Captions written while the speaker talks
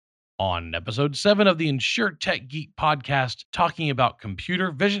On episode 7 of the InsurTech Geek podcast, talking about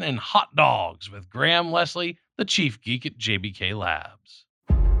computer vision and hot dogs with Graham Leslie, the chief geek at JBK Labs.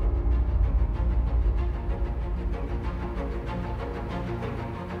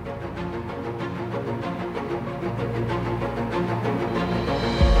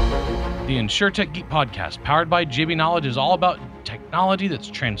 The InsurTech Geek podcast, powered by JBKnowledge, is all about technology that's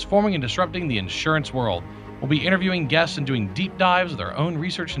transforming and disrupting the insurance world. We'll be interviewing guests and doing deep dives with our own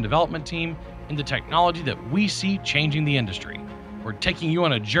research and development team into technology that we see changing the industry. We're taking you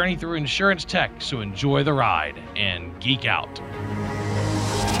on a journey through insurance tech, so enjoy the ride and geek out.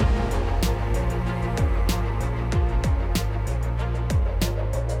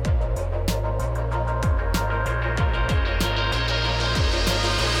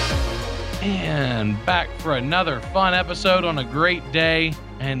 And back for another fun episode on a great day.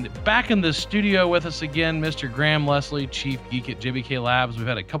 And back in the studio with us again, Mr. Graham Leslie, Chief Geek at JBK Labs. We've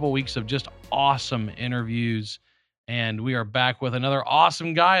had a couple weeks of just awesome interviews, and we are back with another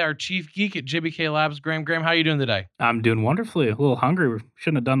awesome guy, our Chief Geek at JBK Labs. Graham, how are you doing today? I'm doing wonderfully. A little hungry. We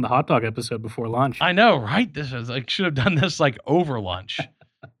shouldn't have done the hot dog episode before lunch. I know, right? This is should have done this over lunch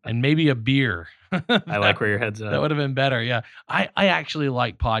and maybe a beer. I like where your head's at. That would have been better, yeah. I actually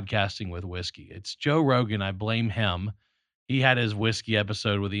like podcasting with whiskey. It's Joe Rogan. I blame him. He had his whiskey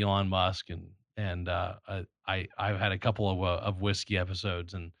episode with Elon Musk, and I've had a couple of whiskey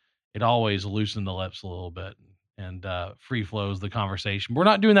episodes, and it always loosened the lips a little bit and free flows the conversation. We're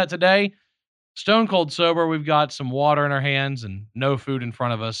not doing that today. Stone cold sober. We've got some water in our hands and no food in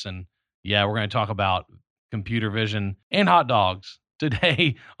front of us, and yeah, we're going to talk about computer vision and hot dogs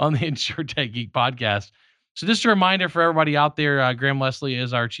today on the InsurTech Geek podcast. So just a reminder for everybody out there, Graham Leslie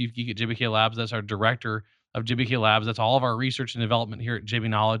is our Chief Geek at JBK Labs. That's our Director of JBK Labs. That's all of our research and development here at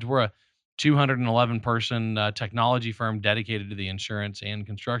JBKnowledge. We're a 211-person technology firm dedicated to the insurance and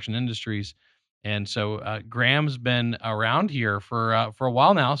construction industries. And so Graham's been around here for a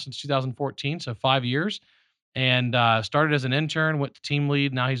while now, since 2014, so 5 years, and started as an intern, went to team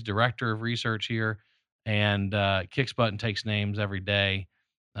lead. Now he's Director of Research here, and kicks butt and takes names every day.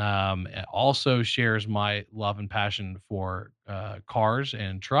 Also shares my love and passion for cars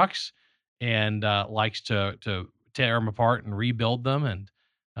and trucks, and likes to tear them apart and rebuild them. And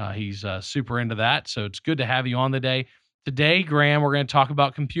he's super into that. So it's good to have you on the day. Today, Graham, we're going to talk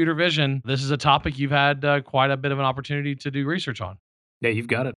about computer vision. This is a topic you've had quite a bit of an opportunity to do research on. Yeah, you've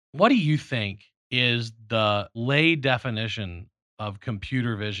got it. What do you think is the lay definition of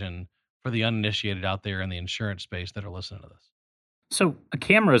computer vision for the uninitiated out there in the insurance space that are listening to this? So a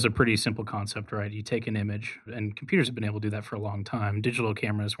camera is a pretty simple concept, right? You take an image, and computers have been able to do that for a long time. Digital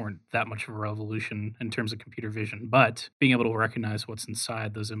cameras weren't that much of a revolution in terms of computer vision, but being able to recognize what's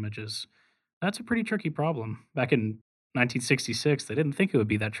inside those images, that's a pretty tricky problem. Back in 1966, they didn't think it would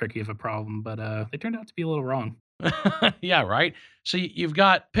be that tricky of a problem, but they turned out to be a little wrong. Yeah, right. So you've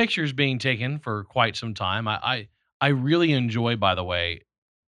got pictures being taken for quite some time. I really enjoy, by the way,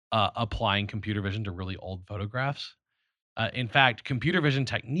 applying computer vision to really old photographs. In fact, computer vision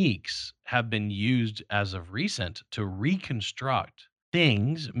techniques have been used as of recent to reconstruct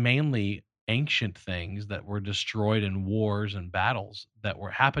things, mainly ancient things that were destroyed in wars and battles that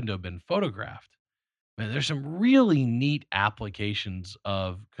happened to have been photographed. Man, there's some really neat applications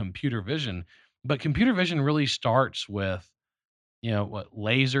of computer vision, but computer vision really starts with, what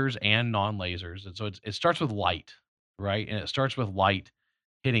lasers and non-lasers. And so it starts with light, right? And it starts with light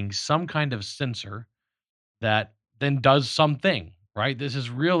hitting some kind of sensor that then does something, right? This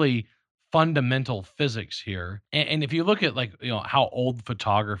is really fundamental physics here. And if you look at how old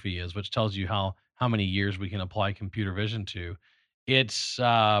photography is, which tells you how many years we can apply computer vision to, it's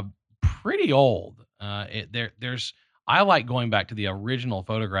pretty old. I like going back to the original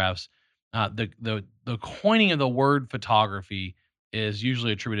photographs. The coining of the word photography is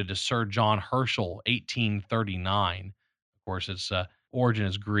usually attributed to Sir John Herschel, 1839. Of course, its origin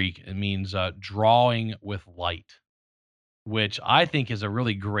is Greek. It means drawing with light, which I think is a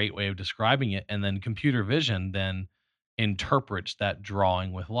really great way of describing it. And then computer vision then interprets that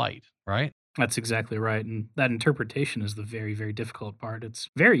drawing with light, right? That's exactly right. And that interpretation is the very, very difficult part. It's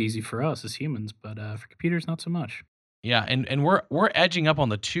very easy for us as humans, but for computers, not so much. Yeah, and we're edging up on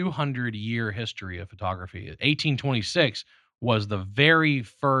the 200-year history of photography. 1826 was the very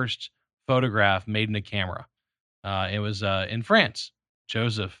first photograph made in a camera. It was in France.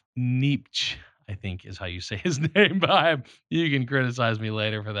 Joseph Niepce, I think is how you say his name, but you can criticize me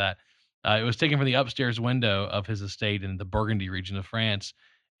later for that. It was taken from the upstairs window of his estate in the Burgundy region of France.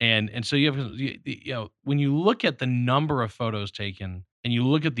 And so you have, when you look at the number of photos taken and you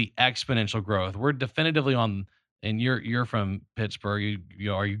look at the exponential growth, we're definitively on and you're from Pittsburgh,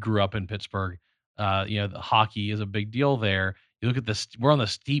 or you grew up in Pittsburgh. The hockey is a big deal there. You look at this, we're on the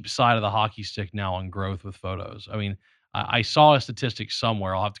steep side of the hockey stick now on growth with photos. I mean, I saw a statistic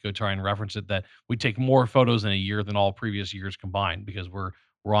somewhere. I'll have to go try and reference it that we take more photos in a year than all previous years combined because we're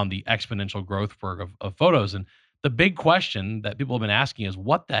on the exponential growth curve of photos. And the big question that people have been asking is,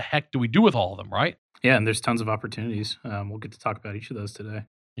 what the heck do we do with all of them, right? Yeah, and there's tons of opportunities. We'll get to talk about each of those today.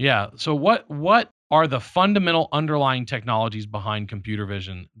 Yeah. So what are the fundamental underlying technologies behind computer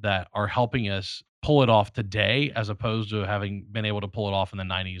vision that are helping us pull it off today as opposed to having been able to pull it off in the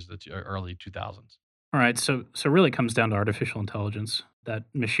 90s, or early 2000s? All right, so really it comes down to artificial intelligence. That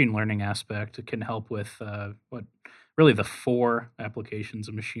machine learning aspect can help with what really the four applications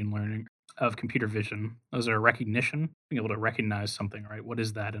of machine learning of computer vision. Those are recognition, being able to recognize something, right? What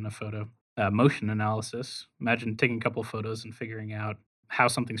is that in a photo? Motion analysis. Imagine taking a couple of photos and figuring out how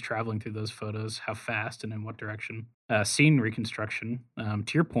something's traveling through those photos, how fast and in what direction. Scene reconstruction.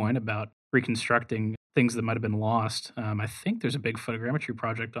 To your point about reconstructing things that might have been lost. I think there's a big photogrammetry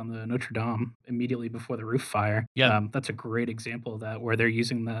project on the Notre Dame immediately before the roof fire. Yeah, That's a great example of that, where they're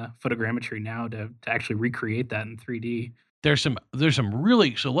using the photogrammetry now to actually recreate that in 3D. there's some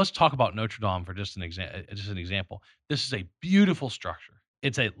really, so let's talk about Notre Dame for just an example. This is a beautiful structure.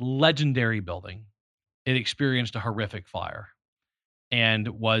 It's a legendary building. It experienced a horrific fire and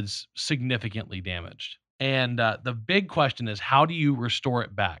was significantly damaged. And the big question is, how do you restore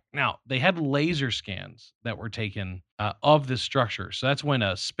it back? Now, they had laser scans that were taken of this structure. So that's when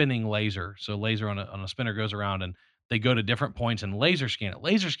a spinning laser, so laser on a spinner goes around and they go to different points and laser scan it.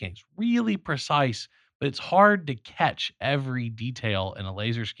 Laser scan is really precise, but it's hard to catch every detail in a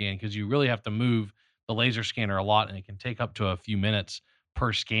laser scan because you really have to move the laser scanner a lot and it can take up to a few minutes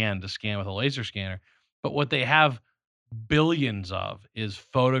per scan to scan with a laser scanner. But what they have billions of is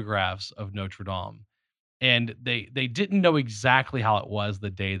photographs of Notre Dame. And they didn't know exactly how it was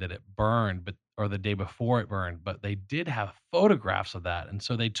the day that it burned, but or the day before it burned, but they did have photographs of that. And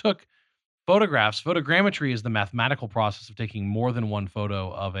so they took photographs. Photogrammetry is the mathematical process of taking more than one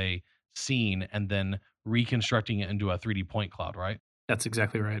photo of a scene and then reconstructing it into a 3D point cloud, right? That's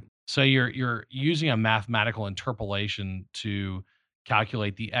exactly right. So you're using a mathematical interpolation to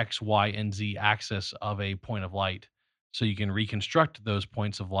calculate the x, y, and z axis of a point of light. So you can reconstruct those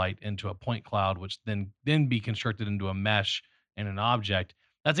points of light into a point cloud, which then be constructed into a mesh and an object.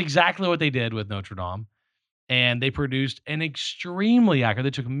 That's exactly what they did with Notre Dame, and they produced an extremely accurate. They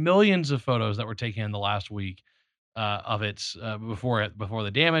took millions of photos that were taken in the last week of its before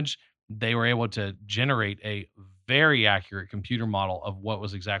the damage. They were able to generate a very accurate computer model of what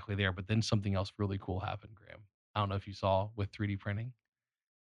was exactly there. But then something else really cool happened, Graham. I don't know if you saw with 3D printing.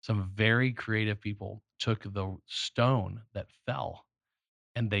 Some very creative people took the stone that fell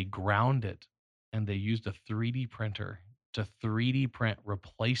and they ground it and they used a 3D printer to 3D print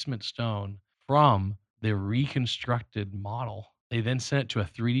replacement stone from the reconstructed model. They then sent it to a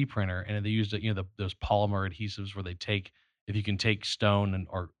 3D printer and they used those polymer adhesives where they take, if you can take stone and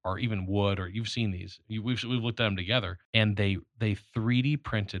or even wood, or you've seen these, we've looked at them together, and they 3D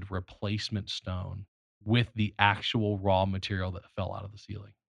printed replacement stone with the actual raw material that fell out of the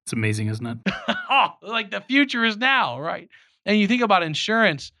ceiling. It's amazing, isn't it? Like the future is now, right? And you think about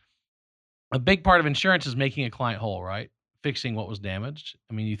insurance, a big part of insurance is making a client whole, right? Fixing what was damaged.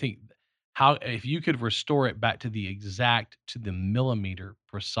 I mean, you think, how if you could restore it back to the exact, to the millimeter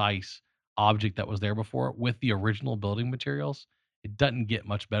precise object that was there before with the original building materials, it doesn't get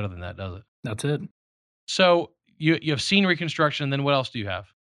much better than that, does it? That's it. So you have scene reconstruction, and then what else do you have?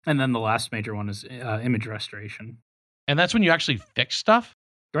 And then the last major one is image restoration. And that's when you actually fix stuff.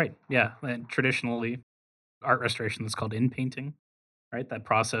 Right. Yeah. And traditionally, art restoration is called in painting, right? That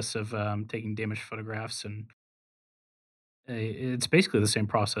process of taking damaged photographs and it's basically the same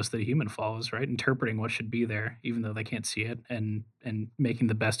process that a human follows, right? Interpreting what should be there, even though they can't see it, and making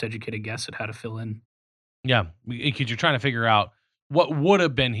the best educated guess at how to fill in. Yeah, because you're trying to figure out what would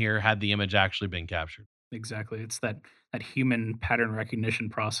have been here had the image actually been captured. Exactly, it's that human pattern recognition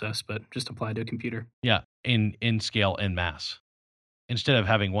process, but just applied to a computer. Yeah, in scale, in mass. Instead of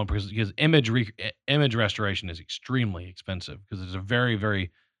having one person, because image restoration is extremely expensive because it's a very,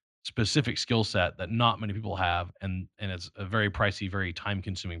 very specific skill set that not many people have, and it's a very pricey, very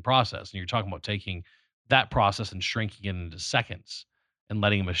time-consuming process, and you're talking about taking that process and shrinking it into seconds and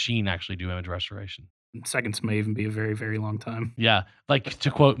letting a machine actually do image restoration. Seconds may even be a very, very long time. Yeah, like,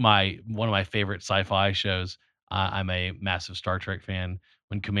 to quote my one of my favorite sci-fi shows, I'm a massive Star Trek fan.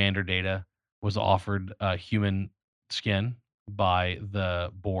 When Commander Data was offered human skin by the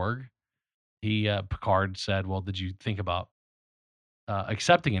Borg, Picard said, "Well, did you think about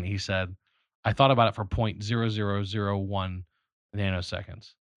accepting it?" He said, I thought about it for 0.0001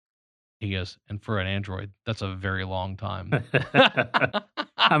 nanoseconds. He goes, and for an Android, that's a very long time.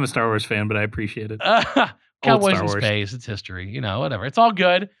 I'm a Star Wars fan, but I appreciate it. Old Cowboys Star in Wars. space, it's history, whatever. It's all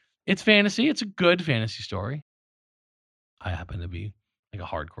good. It's fantasy. It's a good fantasy story. I happen to be like a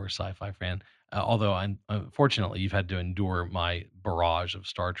hardcore sci-fi fan. Although, unfortunately, you've had to endure my barrage of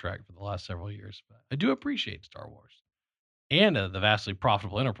Star Trek for the last several years. But I do appreciate Star Wars and the vastly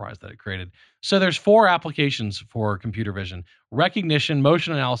profitable enterprise that it created. So there's 4 applications for computer vision: recognition,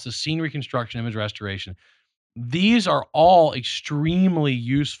 motion analysis, scene reconstruction, image restoration. These are all extremely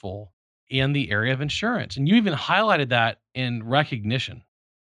useful in the area of insurance. And you even highlighted that in recognition.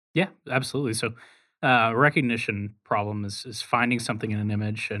 Yeah, absolutely. So, recognition problem is finding something in an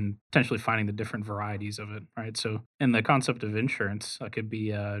image and potentially finding the different varieties of it, right? So, in the concept of insurance, that could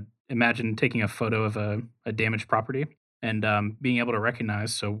be imagine taking a photo of a damaged property and being able to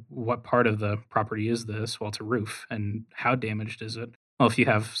recognize. So, what part of the property is this? Well, it's a roof, and how damaged is it? Well, if you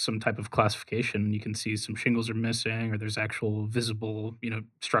have some type of classification, you can see some shingles are missing, or there's actual visible,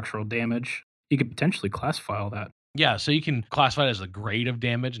 structural damage. You could potentially classify all that. Yeah, so you can classify it as the grade of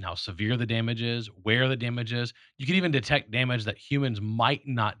damage and how severe the damage is, where the damage is. You can even detect damage that humans might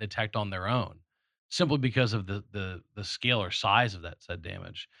not detect on their own, simply because of the scale or size of that said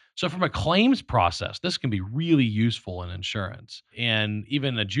damage. So from a claims process, this can be really useful in insurance. And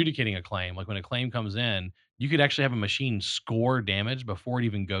even adjudicating a claim, like when a claim comes in, you could actually have a machine score damage before it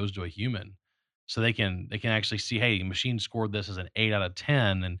even goes to a human. So they can actually see, hey, the machine scored this as an 8 out of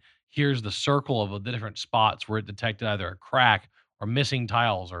 10, and here's the circle of the different spots where it detected either a crack or missing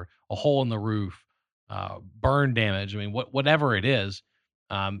tiles or a hole in the roof, burn damage. I mean, whatever it is,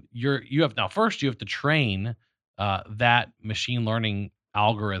 you have now first you have to train that machine learning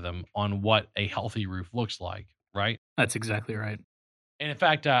algorithm on what a healthy roof looks like, right? That's exactly right. And in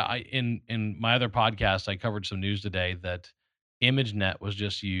fact, in my other podcast, I covered some news today that ImageNet was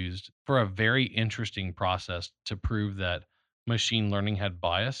just used for a very interesting process to prove that machine learning had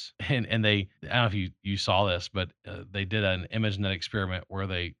bias. And they, I don't know if you saw this, but they did an ImageNet experiment where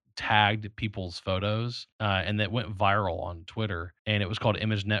they tagged people's photos, and that went viral on Twitter. And it was called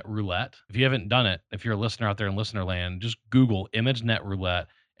ImageNet Roulette. If you haven't done it, if you're a listener out there in listener land, just Google ImageNet Roulette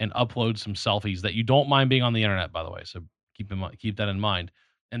and upload some selfies that you don't mind being on the internet, by the way. So keep that in mind,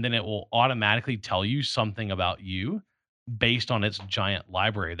 and then it will automatically tell you something about you based on its giant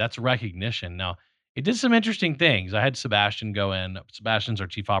library. That's recognition. Now, it did some interesting things. I had Sebastian go in. Sebastian's our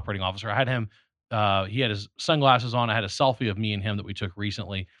chief operating officer. I had him. He had his sunglasses on. I had a selfie of me and him that we took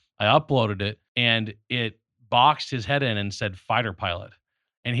recently. I uploaded it, and it boxed his head in and said fighter pilot.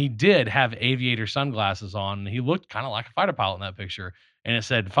 And he did have aviator sunglasses on. And he looked kind of like a fighter pilot in that picture. And it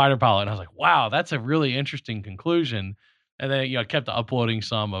said fighter pilot. And I was like, wow, that's a really interesting conclusion. And then, I kept uploading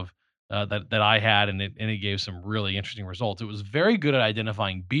some of that I had, and it gave some really interesting results. It was very good at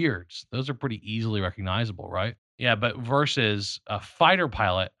identifying beards; those are pretty easily recognizable, right? Yeah, but versus a fighter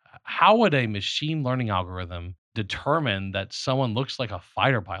pilot, how would a machine learning algorithm determine that someone looks like a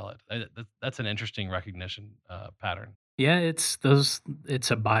fighter pilot? That's an interesting recognition pattern. Yeah, it's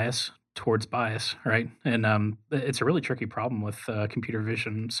a bias towards bias, right? And it's a really tricky problem with computer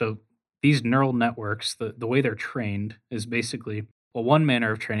vision. So these neural networks, the way they're trained is basically, well, one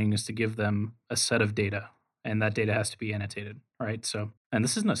manner of training is to give them a set of data, and that data has to be annotated, right? So, and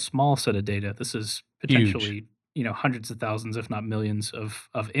this isn't a small set of data. This is Huge. potentially hundreds of thousands, if not millions, of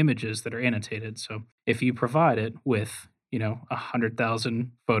images that are annotated. So if you provide it with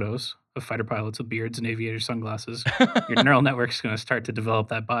 100,000 photos of fighter pilots with beards and aviator sunglasses, your neural network's going to start to develop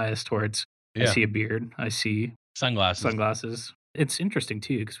that bias towards, I Yeah, see a beard, I see sunglasses. sunglasses. It's interesting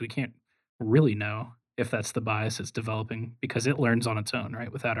too because we can't really know if that's the bias it's developing because it learns on its own,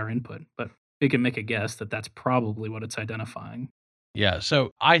 right, without our input. But we can make a guess that that's probably what it's identifying. Yeah,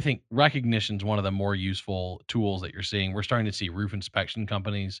 so I think recognition is one of the more useful tools that you're seeing. We're starting to see roof inspection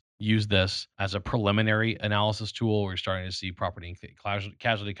companies use this as a preliminary analysis tool. We're starting to see property and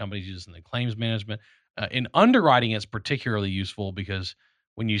casualty companies use this in the claims management. In underwriting, it's particularly useful because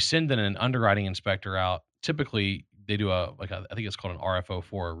when you send an underwriting inspector out, typically they do I think it's called an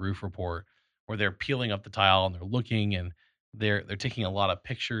RFO4, a roof report, where they're peeling up the tile and they're looking and they're taking a lot of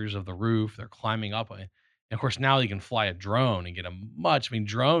pictures of the roof. They're climbing up. And of course, now you can fly a drone and get a much. I mean,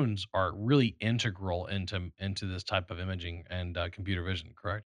 drones are really integral into this type of imaging and computer vision.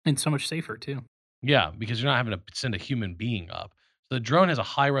 Correct? And so much safer too. Yeah, because you're not having to send a human being up. So the drone has a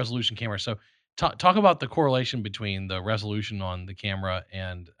high resolution camera. So talk about the correlation between the resolution on the camera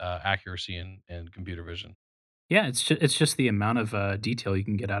and accuracy in computer vision. Yeah, it's just the amount of, detail you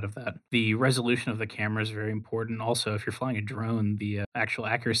can get out of that. The resolution of the camera is very important. Also, if you're flying a drone, the, actual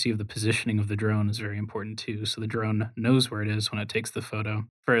accuracy of the positioning of the drone is very important too, so the drone knows where it is when it takes the photo.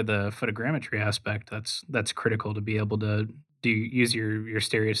 For the photogrammetry aspect, that's critical to be able to use your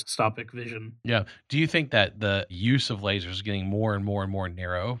stereoscopic vision. Yeah. Do you think that the use of lasers is getting more and more and more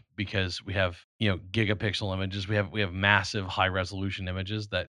narrow because we have, gigapixel images, we have massive high resolution images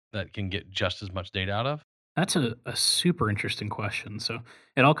that can get just as much data out of? That's a super interesting question. So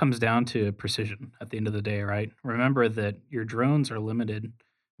it all comes down to precision at the end of the day, right? Remember that your drones are limited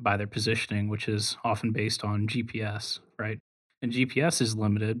by their positioning, which is often based on GPS, right? And GPS is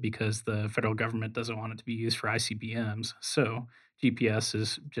limited because the federal government doesn't want it to be used for ICBMs. So GPS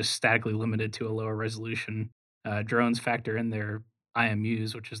is just statically limited to a lower resolution. Drones factor in their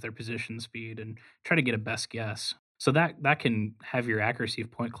IMUs, which is their position speed, and try to get a best guess. So that can have your accuracy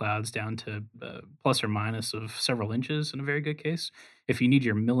of point clouds down to, plus or minus of several inches in a very good case. If you need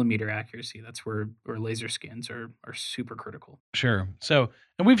your millimeter accuracy, that's where laser scans are super critical. Sure. So,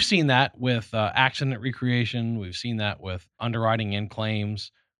 and we've seen that with accident recreation. We've seen that with underwriting in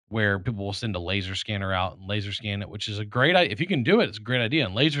claims where people will send a laser scanner out and laser scan it, which is a great idea. If you can do it, it's a great idea.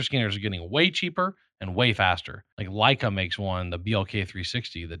 And laser scanners are getting way cheaper and way faster. Like Leica makes one, the BLK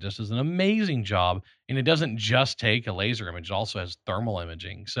 360, that just does an amazing job. And it doesn't just take a laser image, it also has thermal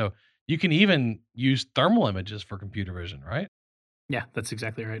imaging. So you can even use thermal images for computer vision, right? Yeah, that's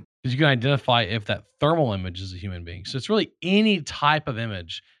exactly right. Because you can identify if that thermal image is a human being. So it's really any type of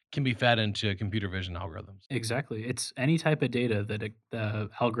image can be fed into computer vision algorithms. Exactly. It's any type of data that the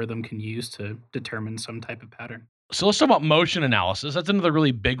algorithm can use to determine some type of pattern. So let's talk about motion analysis. That's another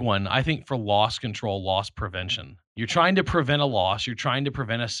really big one, I think, for loss control, loss prevention. You're trying to prevent a loss, you're trying to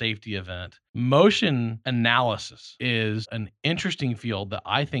prevent a safety event. Motion analysis is an interesting field that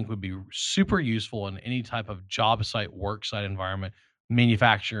I think would be super useful in any type of job site, work site environment,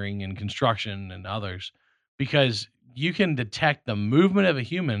 manufacturing and construction and others, because you can detect the movement of a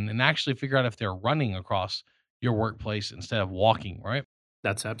human and actually figure out if they're running across your workplace instead of walking, right?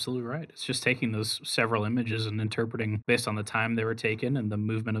 That's absolutely right. It's just taking those several images and interpreting based on the time they were taken and the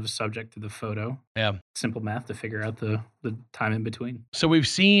movement of the subject to the photo. Yeah. Simple math to figure out the time in between. So we've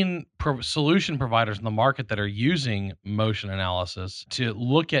seen solution providers in the market that are using motion analysis to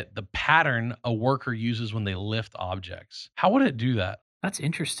look at the pattern a worker uses when they lift objects. How would it do that? That's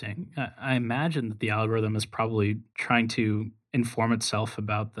interesting. I imagine that the algorithm is probably trying to inform itself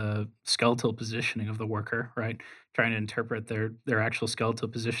about the skeletal positioning of the worker, right? Trying to interpret their actual skeletal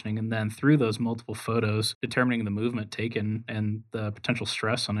positioning, and then through those multiple photos, determining the movement taken and the potential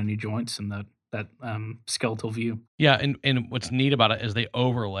stress on any joints in that skeletal view. Yeah, and what's neat about it is they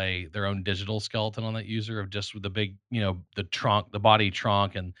overlay their own digital skeleton on that user of just with the big, the trunk, the body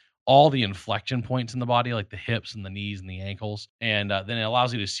trunk, and all the inflection points in the body, like the hips and the knees and the ankles, and then it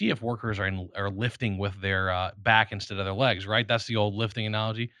allows you to see if workers are lifting with their back instead of their legs. Right, that's the old lifting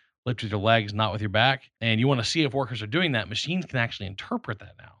analogy: lift with your legs, not with your back. And you want to see if workers are doing that. Machines can actually interpret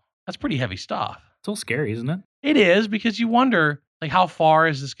that now. That's pretty heavy stuff. It's a little scary, isn't it? It is because you wonder, like, how far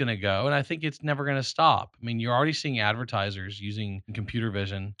is this gonna go? And I think it's never gonna stop. I mean, you're already seeing advertisers using computer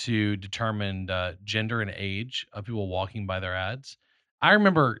vision to determine gender and age of people walking by their ads. I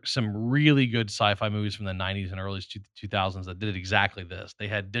remember some really good sci-fi movies from the 90s and early 2000s that did exactly this. They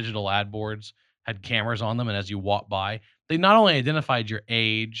had digital ad boards, had cameras on them, and as you walk by, they not only identified your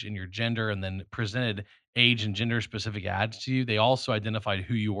age and your gender and then presented age and gender specific ads to you, they also identified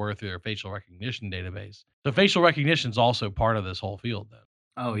who you were through their facial recognition database. So facial recognition is also part of this whole field then.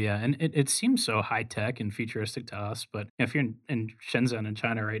 Oh yeah, and it seems so high tech and futuristic to us, but if you're in Shenzhen in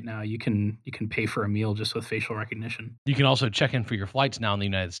China right now, you can pay for a meal just with facial recognition. You can also check in for your flights now in the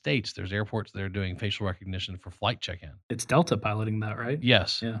United States. There's airports that are doing facial recognition for flight check-in. It's Delta piloting that, right?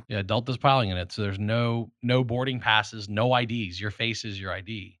 Yes. Yeah. Yeah, Delta's piloting in it. So there's no boarding passes, no IDs. Your face is your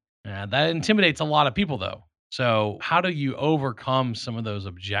ID. That intimidates a lot of people though. So how do you overcome some of those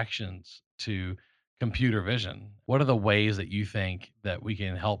objections to computer vision? What are the ways that you think that we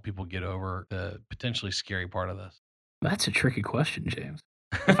can help people get over the potentially scary part of this? That's a tricky question, James.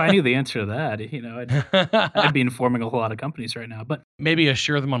 If I knew the answer to that, I'd be informing a whole lot of companies right now. But Maybe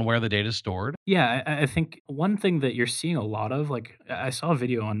assure them on where the data is stored. yeah, I think one thing that you're seeing a lot of, like I saw a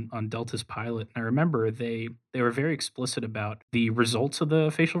video on Delta's pilot, and I remember they were very explicit about the results of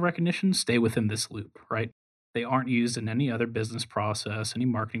the facial recognition stay within this loop, right? They aren't used in any other business process, any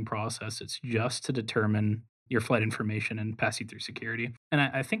marketing process. It's just to determine your flight information and pass you through security. And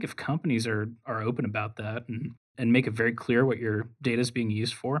I think if companies are open about that and and make it very clear what your data is being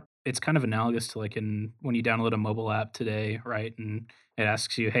used for. It's kind of analogous to like in when you download a mobile app today, right? And it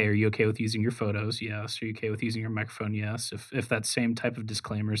asks you, "Hey, are you okay with using your photos?" Yes. Are you okay with using your microphone? Yes. If that same type of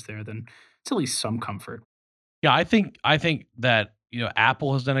disclaimer is there, then it's at least some comfort. Yeah, I think that,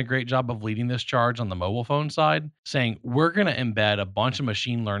 Apple has done a great job of leading this charge on the mobile phone side, saying we're going to embed a bunch of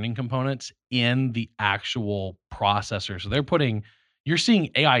machine learning components in the actual processor. So you're seeing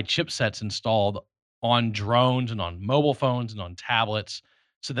AI chipsets installed on drones and on mobile phones and on tablets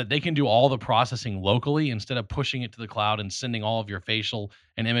so that they can do all the processing locally instead of pushing it to the cloud and sending all of your facial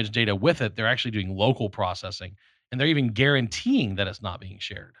and image data with it. They're actually doing local processing, and they're even guaranteeing that it's not being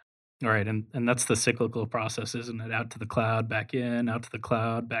shared. All right, and that's the cyclical process, isn't it? Out to the cloud, back in, out to the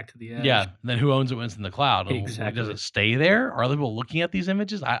cloud, back to the Yeah, edge. then who owns it when it's in the cloud? And does it Exactly. stay there? Are other people looking at these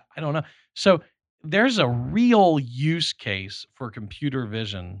images? I don't know. So there's a real use case for computer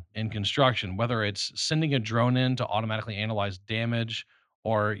vision in construction, whether it's sending a drone in to automatically analyze damage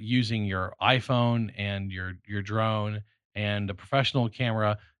or using your iPhone and your drone and a professional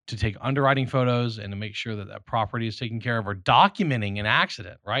camera to take underwriting photos and to make sure that that property is taken care of, or documenting an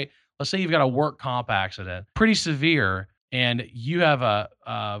accident, right? Let's say you've got a work comp accident, pretty severe, and you have a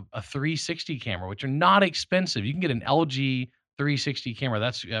 360 camera, which are not expensive. You can get an LG 360 camera.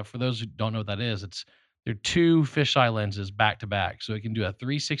 That's for those who don't know what that is. They're two fisheye lenses back to back, so it can do a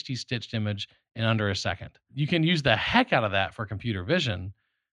 360 stitched image in under a second. You can use the heck out of that for computer vision,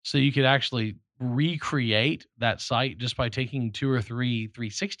 so you could actually recreate that site just by taking two or three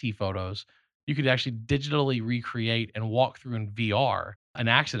 360 photos. You could actually digitally recreate and walk through in VR an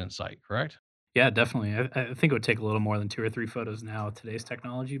accident site. Correct? Yeah, definitely. I think it would take a little more than 2 or 3 photos now with today's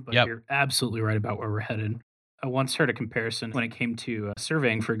technology, but Yep. you're absolutely right about where we're headed. I once heard a comparison when it came to,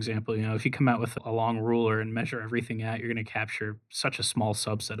 surveying, for example. If you come out with a long ruler and measure everything out, you're gonna capture such a small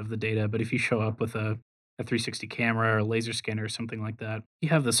subset of the data, but if you show up with a 360 camera or a laser scanner or something like that, you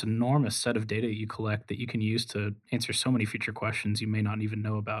have this enormous set of data you collect that you can use to answer so many future questions you may not even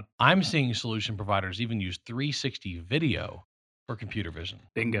know about. I'm seeing solution providers even use 360 video for computer vision.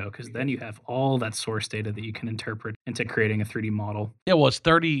 Bingo, because then you have all that source data that you can interpret into creating a 3D model. Yeah, well, it's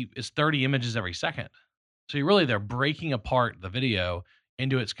 30 images every second. So they're breaking apart the video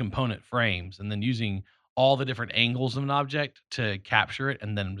into its component frames and then using all the different angles of an object to capture it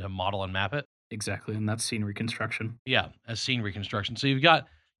and then to model and map it. Exactly, and that's scene reconstruction. Yeah, as scene reconstruction. So you've got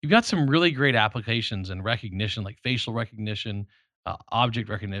some really great applications and recognition, like facial recognition, object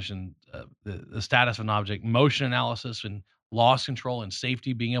recognition, the status of an object, motion analysis, and loss control and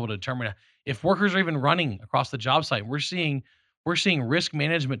safety. Being able to determine if workers are even running across the job site. We're seeing risk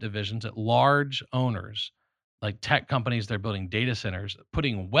management divisions at large owners, like tech companies. They're building data centers,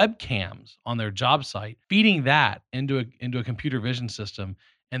 putting webcams on their job site, feeding that into a computer vision system,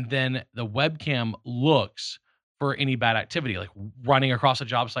 and then the webcam looks for any bad activity, like running across a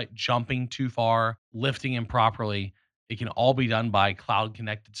job site, jumping too far, lifting improperly. It can all be done by cloud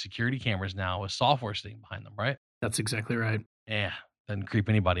connected security cameras now with software sitting behind them, right? That's exactly right. Yeah, doesn't creep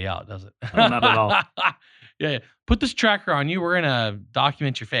anybody out, does it? Oh, not at all. Yeah, put this tracker on you. We're gonna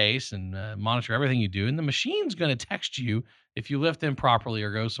document your face and monitor everything you do, and the machine's gonna text you if you lift improperly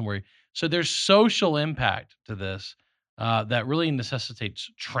or go somewhere. So there's social impact to this that really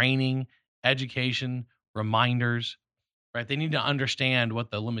necessitates training, education, reminders, right? They need to understand what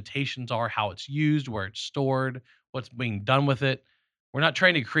the limitations are, how it's used, where it's stored, what's being done with it. We're not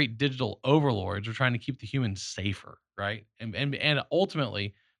trying to create digital overlords. We're trying to keep the humans safer, right? And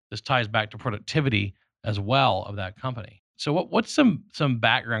ultimately, this ties back to productivity as well of that company. So what's some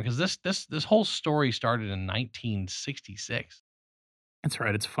background? Because this whole story started in 1966. That's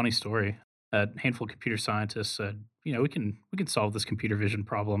right, it's a funny story. A handful of computer scientists said, "We can solve this computer vision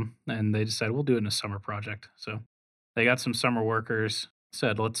problem," and they decided, "We'll do it in a summer project." So, they got some summer workers,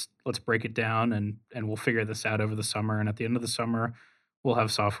 said, "Let's break it down and we'll figure this out over the summer, and at the end of the summer, we'll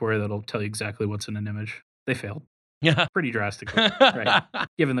have software that'll tell you exactly what's in an image." They failed Yeah. pretty drastically, right?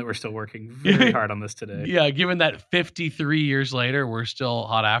 Given that we're still working very hard on this today. Yeah, given that 53 years later, we're still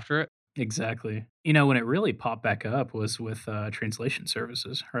hot after it. Exactly. When it really popped back up was with, translation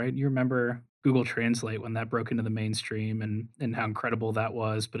services, right? You remember Google Translate when that broke into the mainstream and how incredible that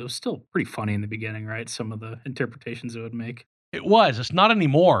was, but it was still pretty funny in the beginning, right? Some of the interpretations it would make. It was. It's not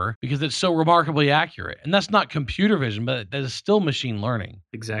anymore because it's so remarkably accurate. And that's not computer vision, but that is still machine learning.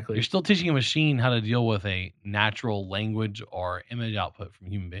 You're Exactly. still teaching a machine how to deal with a natural language or image output from a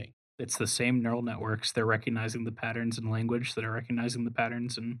human being. It's the same neural networks. They're recognizing the patterns in language that are recognizing the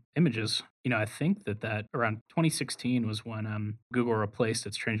patterns in images. I think that around 2016 was when, Google replaced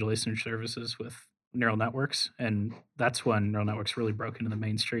its translation services with neural networks, and that's when neural networks really broke into the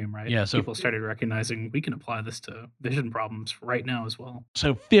mainstream, right? Yeah, so People started recognizing we can apply this to vision problems right now as well.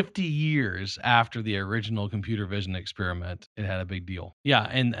 so 50 years after the original computer vision experiment, it had a big deal. Yeah,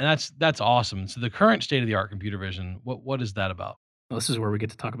 and that's awesome. So the current state of the art computer vision, what is that about? Well, this is where we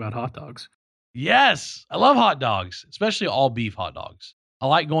get to talk about hot dogs. Yes, I love hot dogs, especially all beef hot dogs. I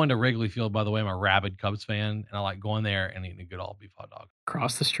like going to Wrigley Field, by the way. I'm a rabid Cubs fan, and I like going there and eating a good all beef hot dog.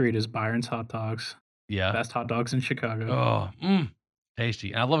 Across the street is Byron's Hot Dogs, Yeah. best hot dogs in Chicago. Oh,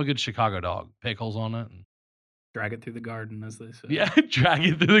 tasty. And I love a good Chicago dog, pickles on it. And Drag it through the garden, as they say. yeah, drag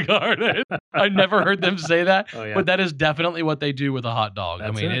it through the garden. I never heard them say that, Oh, yeah. but that is definitely what they do with a hot dog. I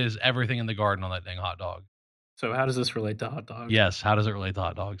That's mean, it. it is everything in the garden on that dang hot dog. So how does this relate to hot dogs? Yes. How does it relate to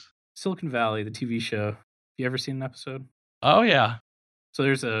hot dogs? Silicon Valley, the TV show. You ever seen an episode? Oh, yeah. So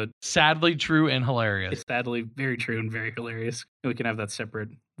there's a Sadly true and hilarious. it's sadly very true and very hilarious. We can have that separate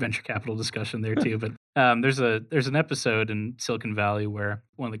venture capital discussion there too. But there's an episode in Silicon Valley where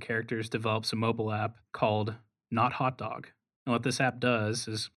one of the characters develops a mobile app called Not Hot Dog. And what this app does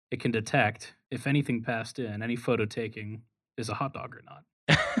is it can detect if anything passed in, any photo taking is a hot dog or not.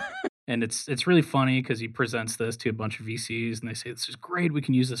 And it's really funny because he presents this to a bunch of VCs and they say, "This is great. We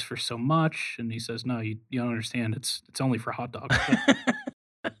can use this for so much." And he says, "No, you don't understand. It's only for hot dogs."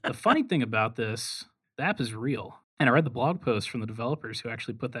 But the funny thing about this, the app is real. And I read the blog post from the developers who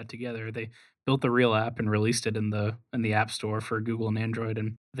actually put that together. They built the real app and released it in the App Store for Google and Android.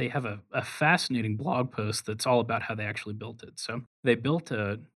 And they have a fascinating blog post that's all about how they actually built it. So they built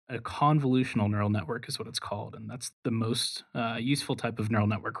a convolutional neural network, is what it's called, and that's the most useful type of neural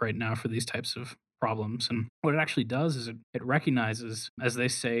network right now for these types of problems. And what it actually does is it recognizes, as they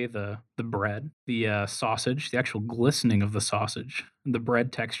say, the bread, the sausage, the actual glistening of the sausage, the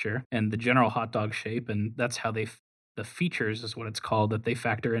bread texture, and the general hot dog shape, and that's how the features is what it's called that they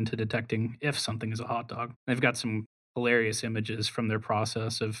factor into detecting if something is a hot dog. They've got some hilarious images from their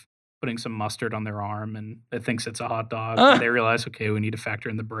process of putting some mustard on their arm and it thinks it's a hot dog. And they realize, okay, we need to factor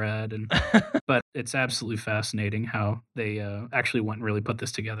in the bread. And but it's absolutely fascinating how they actually went and really put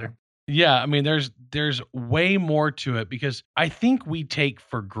this together. Yeah, I mean, there's way more to it because I think we take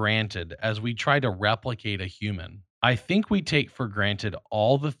for granted as we try to replicate a human. I think we take for granted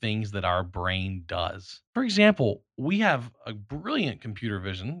all the things that our brain does. For example, we have a brilliant computer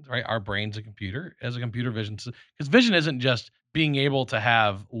vision, right? Our brain's a computer as a computer vision because vision isn't just being able to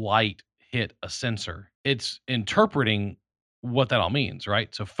have light hit a sensor. It's interpreting what that all means,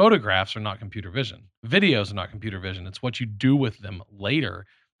 right? So photographs are not computer vision. Videos are not computer vision. It's what you do with them later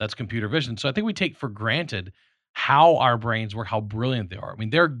that's computer vision. So I think we take for granted how our brains work, how brilliant they are. I mean,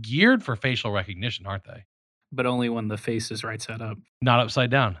 they're geared for facial recognition, aren't they? But only when the face is right side up. Not upside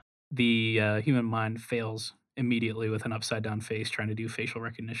down. The human mind fails immediately with an upside down face trying to do facial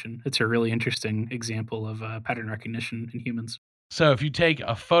recognition. It's a really interesting example of pattern recognition in humans. So if you take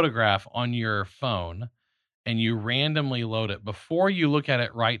a photograph on your phone and you randomly load it, before you look at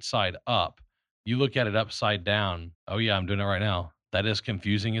it right side up, you look at it upside down. Oh, yeah, I'm doing it right now. That is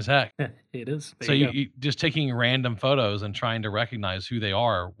confusing as heck. It is. There So you go. you just taking random photos and trying to recognize who they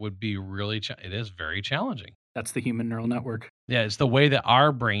are would be really, it is very challenging. That's the human neural network. Yeah, it's the way that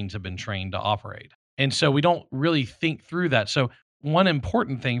our brains have been trained to operate. And so we don't really think through that. So one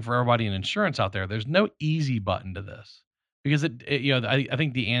important thing for everybody in insurance out there, there's no easy button to this because I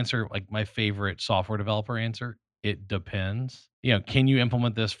think the answer, like my favorite software developer answer, it depends. Can you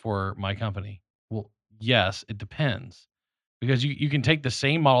implement this for my company? Well, yes, it depends because you can take the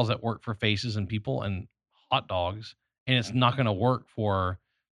same models that work for faces and people and hot dogs, and it's not going to work for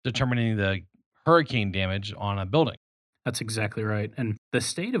determining the hurricane damage on a building. That's exactly right. And the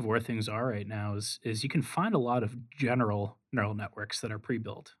state of where things are right now is you can find a lot of general neural networks that are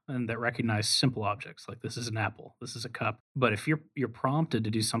pre-built and that recognize simple objects like this is an apple, this is a cup. But if you're prompted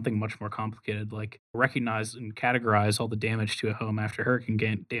to do something much more complicated like recognize and categorize all the damage to a home after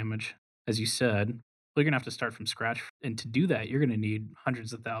hurricane damage, as you said, you're going to have to start from scratch. And to do that, you're going to need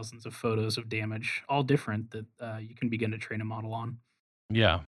hundreds of thousands of photos of damage, all different that you can begin to train a model on.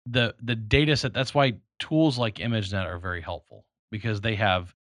 Yeah. The data set, that's why tools like ImageNet are very helpful because they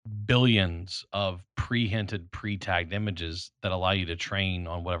have billions of pre-hinted, pre-tagged images that allow you to train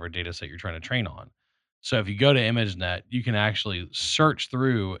on whatever data set you're trying to train on. So if you go to ImageNet, you can actually search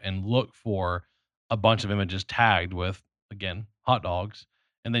through and look for a bunch of images tagged with, again, hot dogs,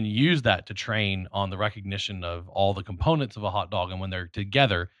 and then use that to train on the recognition of all the components of a hot dog and when they're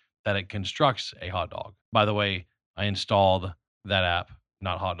together, that it constructs a hot dog. By the way, I installed that app,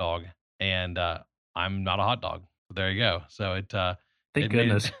 Not Hot Dog, and I'm not a hot dog. There you go. So Thank it made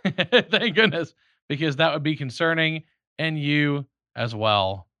goodness. it thank goodness, because that would be concerning, and you as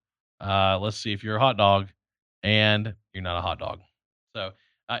well. Let's see if you're a hot dog, and you're not a hot dog. So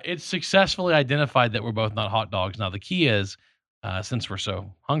it's successfully identified that we're both not hot dogs. Now the key is, since we're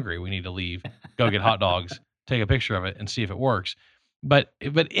so hungry, we need to leave, go get hot dogs, take a picture of it, and see if it works. But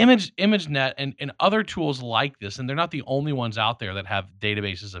ImageNet and other tools like this, and they're not the only ones out there that have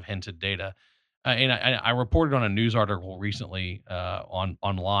databases of hinted data. And I reported on a news article recently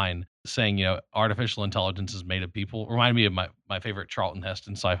online saying, artificial intelligence is made of people. Reminded me of my favorite Charlton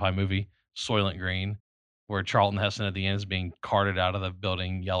Heston sci-fi movie, Soylent Green, where Charlton Heston at the end is being carted out of the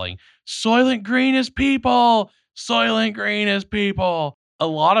building yelling, Soylent Green is people! Soylent Green is people! A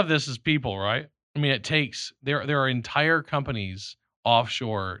lot of this is people, right? I mean, there are entire companies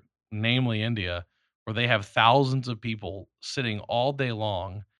offshore, namely India, where they have thousands of people sitting all day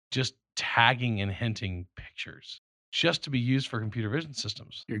long just tagging and hinting pictures just to be used for computer vision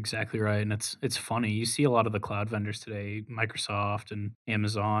systems. You're exactly right, and it's funny. You see a lot of the cloud vendors today, Microsoft and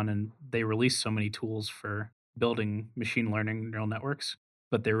Amazon, and they release so many tools for building machine learning neural networks,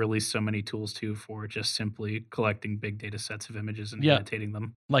 but they release so many tools too for just simply collecting big data sets of images and Yeah, annotating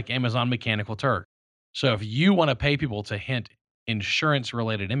them. like Amazon Mechanical Turk. So if you want to pay people to hint insurance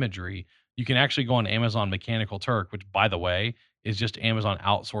related imagery, you can actually go on Amazon Mechanical Turk, which by the way is just Amazon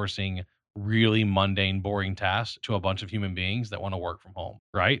outsourcing really mundane, boring tasks to a bunch of human beings that want to work from home,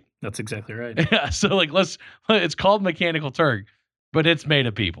 right? That's exactly right. Yeah, so like it's called Mechanical Turk, but it's made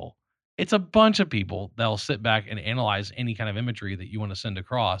of people. It's a bunch of people that'll sit back and analyze any kind of imagery that you want to send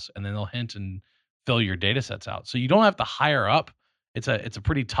across, and then they'll hint and fill your data sets out. So you don't have to hire up. It's a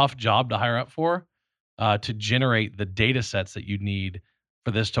pretty tough job to hire up for, to generate the data sets that you need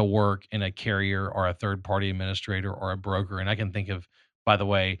for this to work in a carrier or a third party administrator or a broker. And I can think of, by the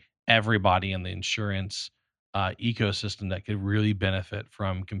way, everybody in the insurance ecosystem that could really benefit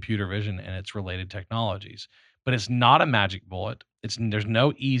from computer vision and its related technologies. But it's not a magic bullet. There's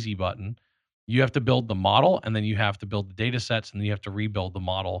no easy button. You have to build the model, and then you have to build the data sets, and then you have to rebuild the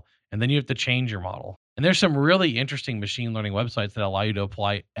model, and then you have to change your model. And there's some really interesting machine learning websites that allow you to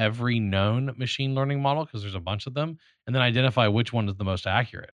apply every known machine learning model, because there's a bunch of them, and then identify which one is the most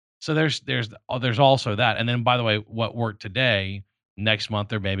accurate. So there's also that. And then by the way, what worked today, next month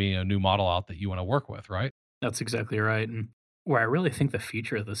there may be a new model out that you want to work with, right? That's exactly right. And where I really think the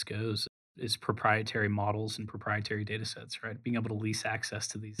future of this goes is proprietary models and proprietary data sets, right? Being able to lease access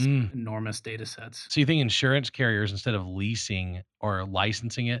to these Mm. enormous data sets. So you think insurance carriers, instead of leasing or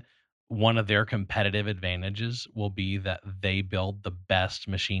licensing it, one of their competitive advantages will be that they build the best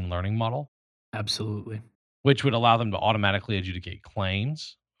machine learning model, Absolutely. which would allow them to automatically adjudicate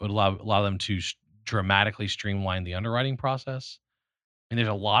claims, would allow them to dramatically streamline the underwriting process. And there's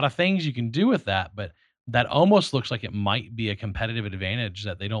a lot of things you can do with that, but that almost looks like it might be a competitive advantage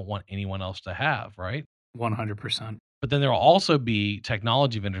that they don't want anyone else to have, right? 100%. But then there will also be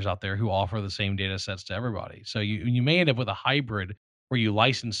technology vendors out there who offer the same data sets to everybody. So you may end up with a hybrid where you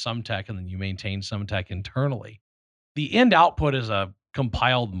license some tech and then you maintain some tech internally. The end output is a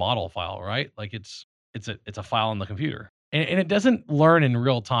compiled model file, right? Like it's a file on the computer. And it doesn't learn in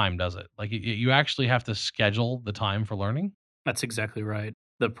real time, does it? Like you actually have to schedule the time for learning. That's exactly right.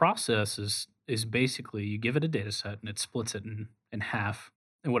 The process is basically you give it a data set and it splits it in half.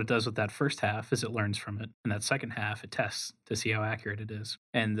 And what it does with that first half is it learns from it. And that second half it tests to see how accurate it is.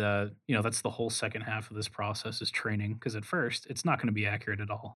 And that's the whole second half of this process is training because at first it's not going to be accurate at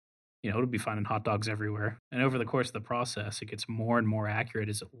all. It'll be finding hot dogs everywhere. And over the course of the process, it gets more and more accurate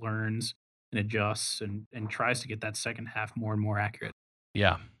as it learns and adjusts and tries to get that second half more and more accurate.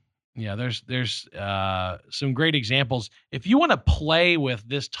 Yeah. Yeah, there's some great examples. If you want to play with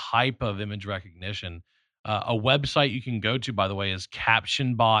this type of image recognition, a website you can go to, by the way, is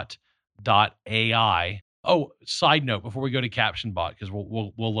captionbot.ai. Oh, side note before we go to CaptionBot, because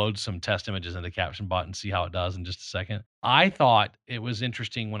we'll load some test images into CaptionBot and see how it does in just a second. I thought it was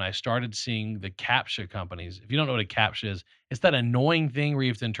interesting when I started seeing the CAPTCHA companies. If you don't know what a CAPTCHA is, it's that annoying thing where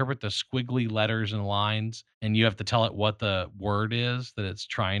you have to interpret the squiggly letters and lines, and you have to tell it what the word is that it's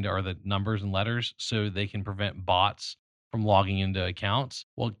trying to, or the numbers and letters, so they can prevent bots from logging into accounts.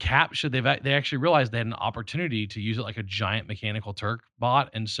 Well, CAPTCHA, they actually realized they had an opportunity to use it like a giant Mechanical Turk bot,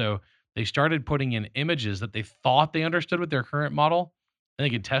 and so they started putting in images that they thought they understood with their current model, and they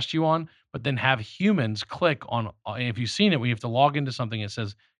could test you on, but then have humans click on. And if you've seen it, we have to log into something that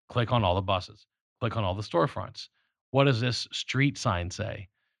says, click on all the buses, click on all the storefronts. What does this street sign say?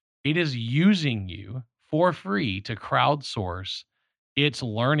 It is using you for free to crowdsource its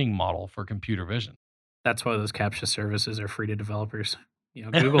learning model for computer vision. That's why those CAPTCHA services are free to developers.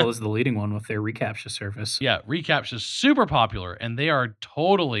 Google is the leading one with their reCAPTCHA service. Yeah, reCAPTCHA is super popular, and they are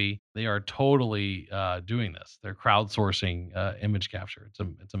totally doing this. They're crowdsourcing image capture.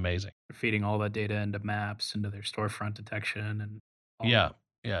 It's amazing. They're feeding all that data into maps, into their storefront detection, and all Yeah,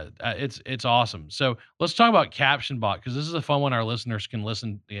 that. yeah, it's awesome. So let's talk about Caption Bot because this is a fun one. Our listeners can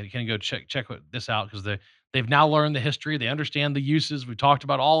listen, can go this out because they've now learned the history. They understand the uses. We talked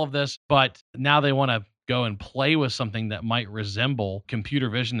about all of this, but now they want to go and play with something that might resemble computer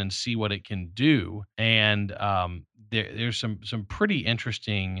vision and see what it can do. And there's some pretty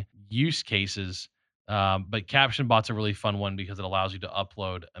interesting use cases. But Caption Bot's a really fun one because it allows you to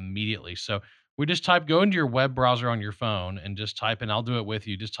upload immediately. So we just go into your web browser on your phone and just type in, I'll do it with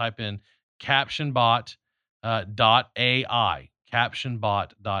you. Just type in captionbot .ai,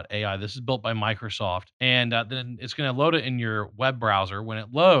 captionbot.ai. This is built by Microsoft. And then it's going to load it in your web browser. When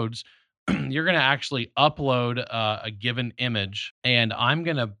it loads, you're going to actually upload a given image. And I'm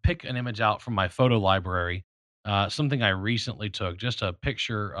going to pick an image out from my photo library. Something I recently took, just a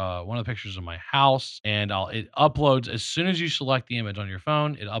picture, one of the pictures of my house, and it uploads as soon as you select the image on your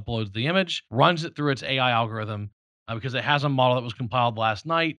phone. It uploads the image, runs it through its AI algorithm because it has a model that was compiled last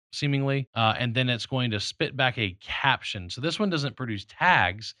night, seemingly, and then it's going to spit back a caption. So this one doesn't produce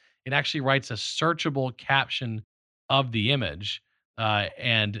tags; it actually writes a searchable caption of the image.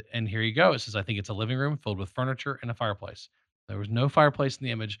 And here you go. It says, "I think it's a living room filled with furniture and a fireplace." There was no fireplace in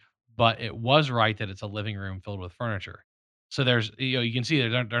the image, but it was right that it's a living room filled with furniture. So you can see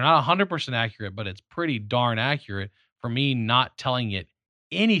they're not 100% accurate, but it's pretty darn accurate for me not telling it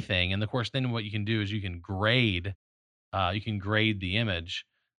anything. And of course, then what you can do is you can grade the image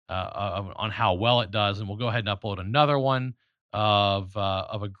on how well it does, and we'll go ahead and upload another one of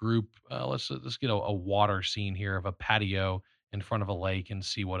a group. Let's get a water scene here of a patio in front of a lake and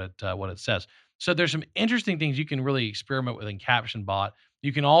see what it says. So there's some interesting things you can really experiment with in Caption Bot.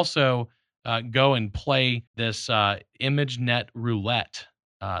 You can also go and play this ImageNet Roulette.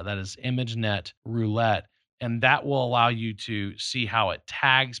 That is ImageNet Roulette, and that will allow you to see how it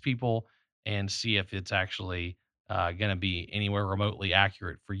tags people and see if it's actually going to be anywhere remotely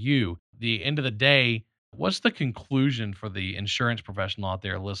accurate for you. The end of the day, what's the conclusion for the insurance professional out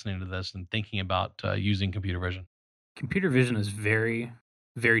there listening to this and thinking about using computer vision? Computer vision is very,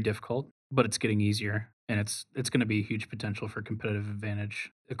 very difficult, but it's getting easier, and it's going to be a huge potential for competitive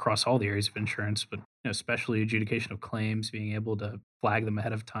advantage across all the areas of insurance, but especially adjudication of claims, being able to flag them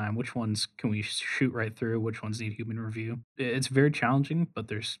ahead of time. Which ones can we shoot right through? Which ones need human review? It's very challenging, but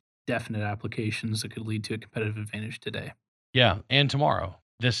there's definite applications that could lead to a competitive advantage today. Yeah, and tomorrow.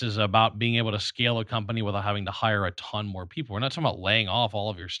 This is about being able to scale a company without having to hire a ton more people. We're not talking about laying off all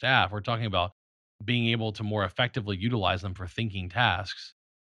of your staff. We're talking about being able to more effectively utilize them for thinking tasks.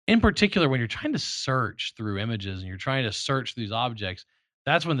 In particular, when you're trying to search through images and you're trying to search these objects,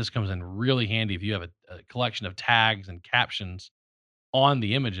 that's when this comes in really handy. If you have a collection of tags and captions on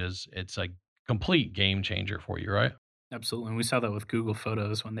the images, it's a complete game changer for you, right? Absolutely. And we saw that with Google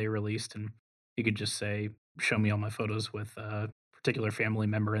Photos when they released, and you could just say, show me all my photos with a particular family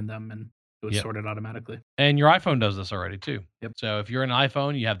member in them, and it would Yep. sort it automatically. And your iPhone does this already too. Yep. So if you're an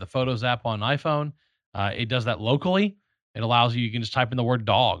iPhone, you have the Photos app on iPhone. It does that locally. It allows you. You can just type in the word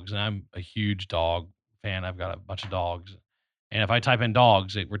dogs, and I'm a huge dog fan. I've got a bunch of dogs, and if I type in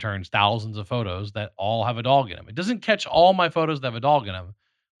dogs, it returns thousands of photos that all have a dog in them. It doesn't catch all my photos that have a dog in them,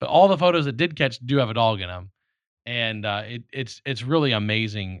 but all the photos that did catch do have a dog in them, and it's really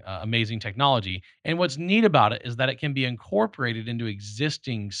amazing technology. And what's neat about it is that it can be incorporated into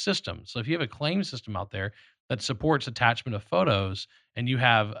existing systems. So if you have a claim system out there that supports attachment of photos, and you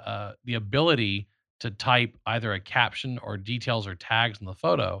have the ability to type either a caption or details or tags in the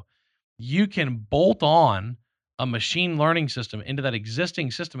photo, you can bolt on a machine learning system into that existing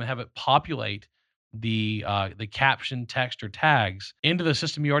system and have it populate the caption, text, or tags into the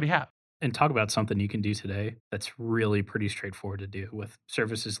system you already have. And talk about something you can do today that's really pretty straightforward to do with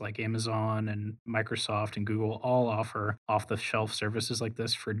services like Amazon and Microsoft and Google all offer off the shelf services like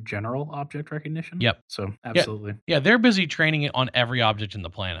this for general object recognition. Yep. So, Yeah. absolutely. Yeah, they're busy training it on every object in the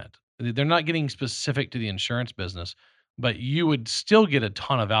planet. They're not getting specific to the insurance business, but you would still get a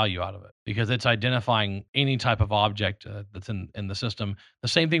ton of value out of it because it's identifying any type of object that's in the system. The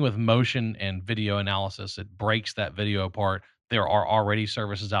same thing with motion and video analysis. It breaks that video apart. There are already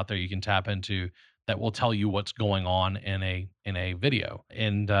services out there you can tap into that will tell you what's going on in a video.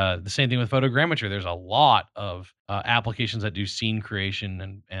 And the same thing with photogrammetry. There's a lot of applications that do scene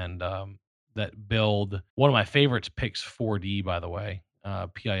creation and that build. One of my favorites, Pix 4D, by the way,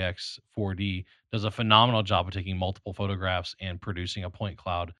 PIX 4D, does a phenomenal job of taking multiple photographs and producing a point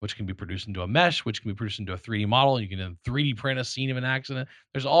cloud, which can be produced into a mesh, which can be produced into a 3D model. You can then 3D print a scene of an accident.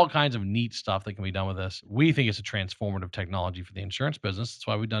 There's all kinds of neat stuff that can be done with this. We think it's a transformative technology for the insurance business. That's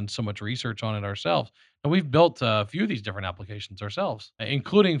why we've done so much research on it ourselves. And we've built a few of these different applications ourselves,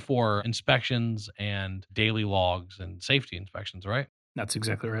 including for inspections and daily logs and safety inspections, right? That's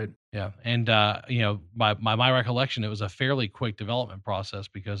exactly right. Yeah, and by my recollection, it was a fairly quick development process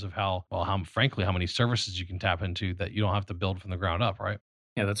because of how frankly how many services you can tap into that you don't have to build from the ground up, right?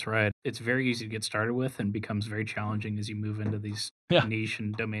 Yeah, that's right. It's very easy to get started with and becomes very challenging as you move into these Yeah, niche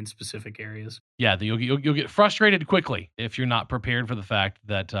and domain specific areas. yeah, you'll get frustrated quickly if you're not prepared for the fact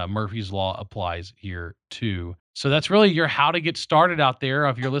that Murphy's Law applies here too. So that's really your how to get started out there.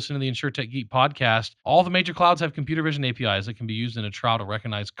 If you're listening to the InsurTech Geek podcast, all the major clouds have computer vision APIs that can be used in a trial to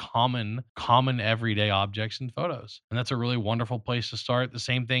recognize common everyday objects in photos, and that's a really wonderful place to start. The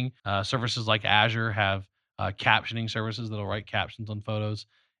same thing, services like Azure have captioning services that'll write captions on photos.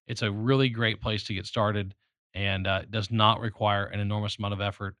 It's a really great place to get started, and does not require an enormous amount of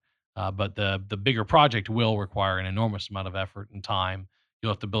effort. But the bigger project will require an enormous amount of effort and time.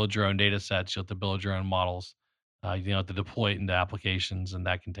 You'll have to build your own data sets. You'll have to build your own models. You have to deploy it into applications, and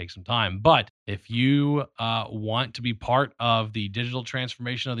that can take some time. But if you want to be part of the digital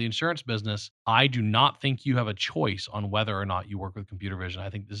transformation of the insurance business, I do not think you have a choice on whether or not you work with computer vision. I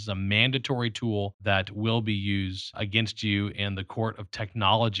think this is a mandatory tool that will be used against you in the court of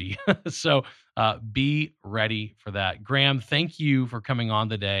technology. So be ready for that. Graham, thank you for coming on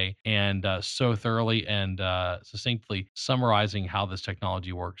today and so thoroughly and succinctly summarizing how this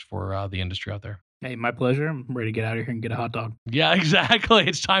technology works for the industry out there. Hey, my pleasure. I'm ready to get out of here and get a hot dog. Yeah, exactly.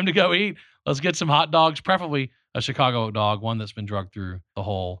 It's time to go eat. Let's get some hot dogs, preferably a Chicago dog, one that's been drugged through the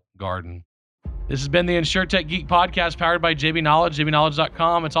whole garden. This has been the InsurTech Geek podcast powered by JB Knowledge,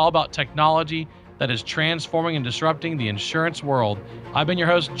 jbknowledge.com. It's all about technology that is transforming and disrupting the insurance world. I've been your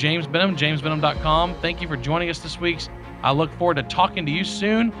host, James Benham, jamesbenham.com. Thank you for joining us this week. I look forward to talking to you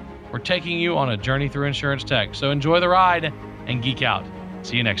soon. We're taking you on a journey through insurance tech. So enjoy the ride and geek out.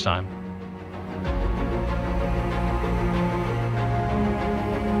 See you next time.